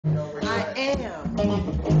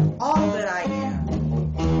am all that I am.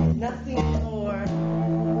 Nothing more,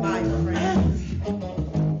 my friends.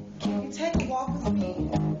 Can you take a walk with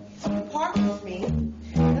me? Park with me.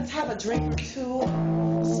 Let's have a drink or two.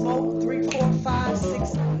 Smoke 3, 4, 5, 6,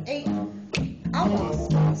 7, 8. I want to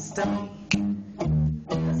smoke stuff.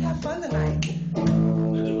 Let's have fun tonight,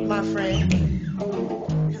 my friend.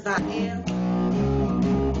 Because I am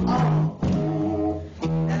all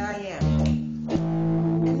that I am.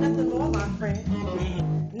 And nothing more, my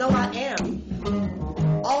friend. No, I am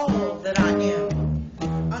all that I am.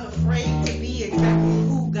 Unafraid to be exactly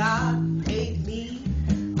who God made me.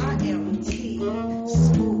 I am T.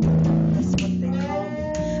 Smoov. That's what they call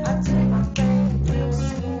me. I take my thing real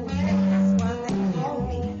smooth. That's why they call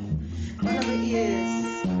me. My number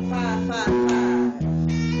is 555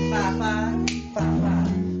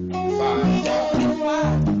 5555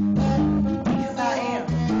 55. Because I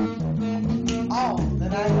am all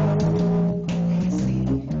that I am. And you see,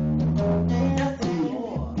 nothing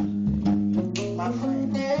more, my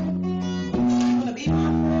friend. You wanna be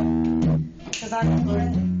my friend? Because I am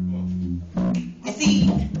friend. You see,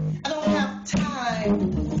 I don't have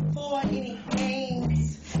time for any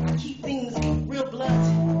games. I keep things real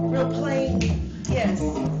blunt, real plain. Yes,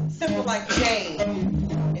 simple like Jane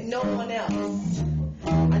and no one else.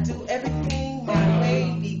 I do everything my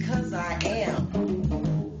way because I am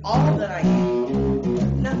all that I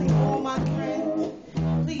am. Nothing more, my friend.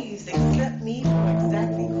 Please accept me for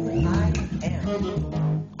exactly who I am.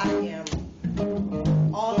 I am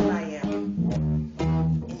all that I am.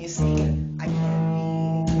 And you see, I can't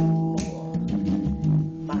be more,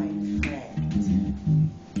 my friend.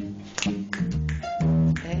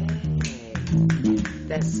 Hey,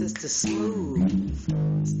 that's Sister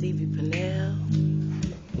Smoov, Stevie Pannell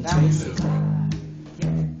and Tracey.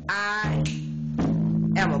 I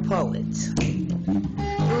am a poet.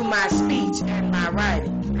 Through my speech and my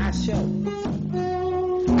writing, I show.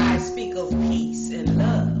 I speak of peace and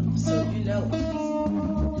love, so you know.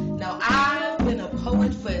 Now, I've been a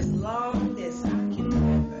poet for as long as I can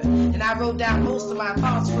remember, and I wrote down most of my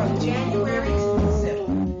thoughts from January to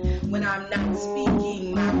December. When I'm not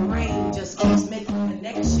speaking, my brain just keeps making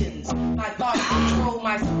connections. My thoughts control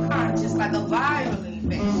my subconscious like a viral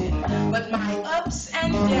infection. But my ups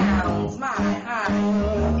and downs, my highs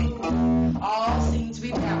and lows, all seem to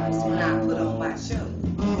be balanced when I put on my show.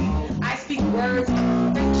 I speak words of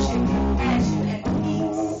affection, compassion, and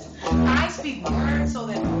peace. I speak words so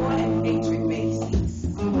that war and hatred may cease.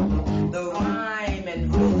 The rhyme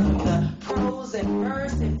and rhythm, the prose and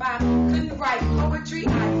verse. If I couldn't write poetry,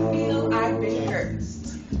 I feel I've been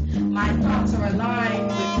cursed. My thoughts are aligned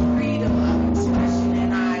with freedom of expression,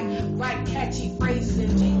 and I write catchy phrases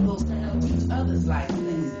and jingles to help teach others life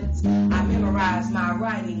lessons. I memorize my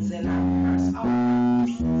writings and I rehearse all my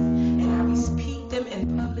pieces, and I repeat them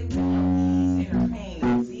in public to help ease inner pain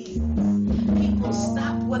and diseases. People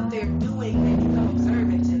stop what they're doing, they become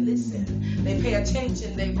observant and listen. They pay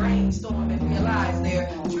attention, they brainstorm and realize their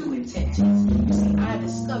true intentions. You see, I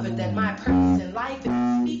discovered that my purpose in life is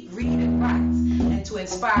to speak, read, and write, and to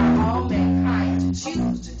inspire all mankind to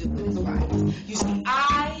choose to do what is right. You see,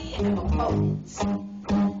 I am a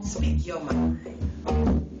poet. Speak your mind.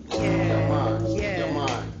 Yeah, your mind. yeah, Your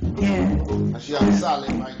mind. yeah. That's young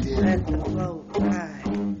solid right there. Let the flow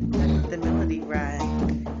ride. Let the melody ride.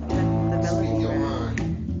 Let the melody Speak your ride.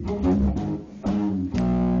 mind.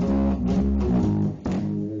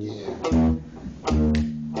 Yeah.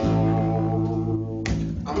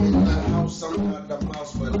 I'm in the house, I'm not the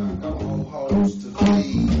mouse, but I got more hoes to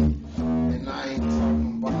feed. And I ain't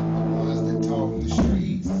talking about the ones that talk the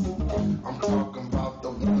streets. I'm talking about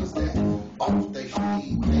the ones that off they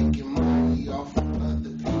feet, making money off of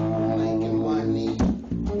other people, making money.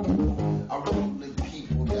 I roll with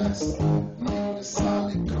people that's making a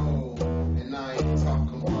solid goal. And I ain't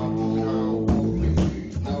talking about the young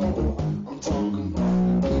movie. No, I'm talking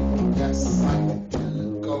about the people that's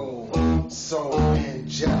psychedelic gold. So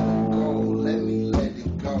angelic gold, let me let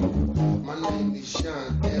it go. My name is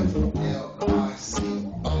Sean, Flizo.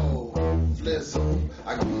 Flizo,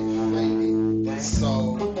 I get faded.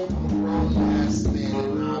 So I'm a grown ass man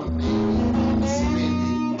and I'm maybe spend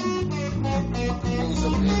it. Lose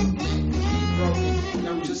a bit, be broken, and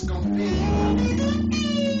I'm just gonna be.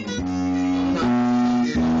 I'm not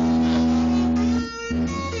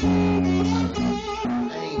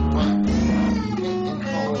I ain't fucking getting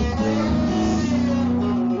home.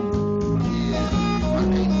 Yeah, I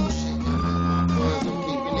ain't no shit behind my funds. I'm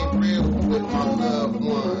keeping it real with my loved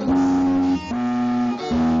ones.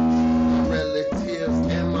 My relatives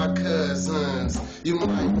and my cousins. You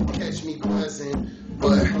might catch me buzzing,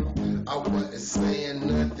 but I wasn't saying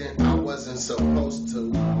nothing. I wasn't supposed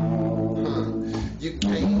to. You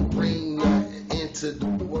can't bring nothing into the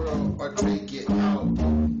world or take it out.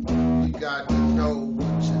 You got to know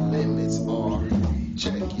what your limits are.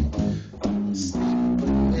 Check it. Stevie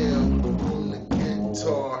Pannell on the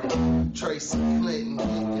guitar. Tracey Clinton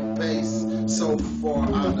hitting bass. So far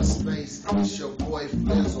out of space. It's your boy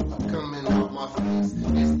Flizo coming out my face.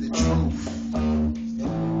 It's the truth.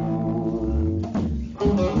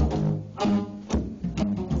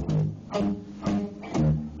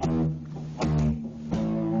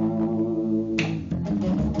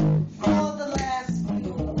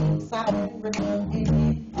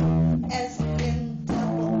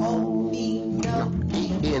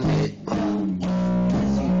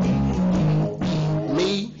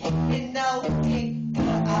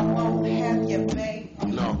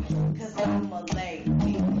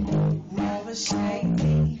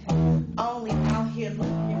 Only out here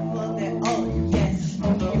looking for that, oh yes,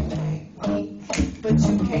 you make me, but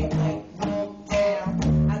you can't take me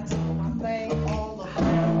down. I do my thing all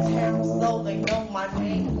around town, so they know my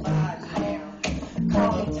name by now.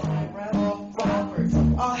 Call me Tyra Roberts,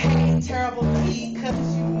 oh hey, Terrible T,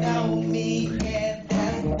 cause you know me, yeah,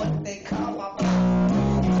 that's what they call my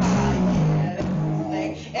yeah,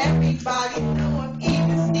 everybody know I'm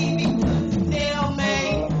even Stevie Pannell,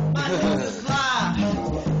 man. My niggas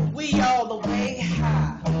live. We all the way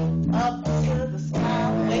high, up to the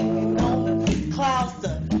sky, waiting on the clouds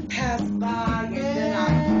to pass by, and then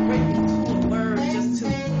I break into a word just to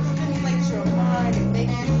stimulate your mind and make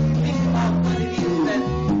you think about what it is that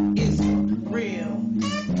is real.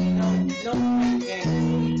 No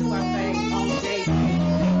games. We do our thing all day,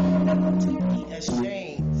 never to be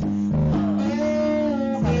ashamed.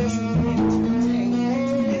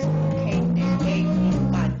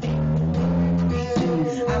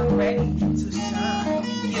 I'm ready to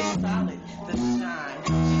shine, get solid, the shine.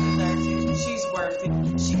 She deserves it, she's worth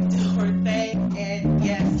it, she do her thing, and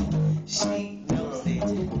yes, she knows it.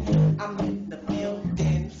 I'm in the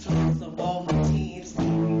building, Flizo on the team, Stevie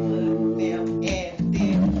Pannell, and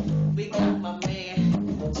then we got my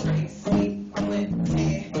man, Tracey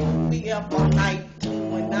Clinton. We up all night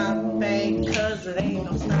doing our thing, cause it ain't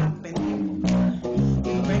no stopping.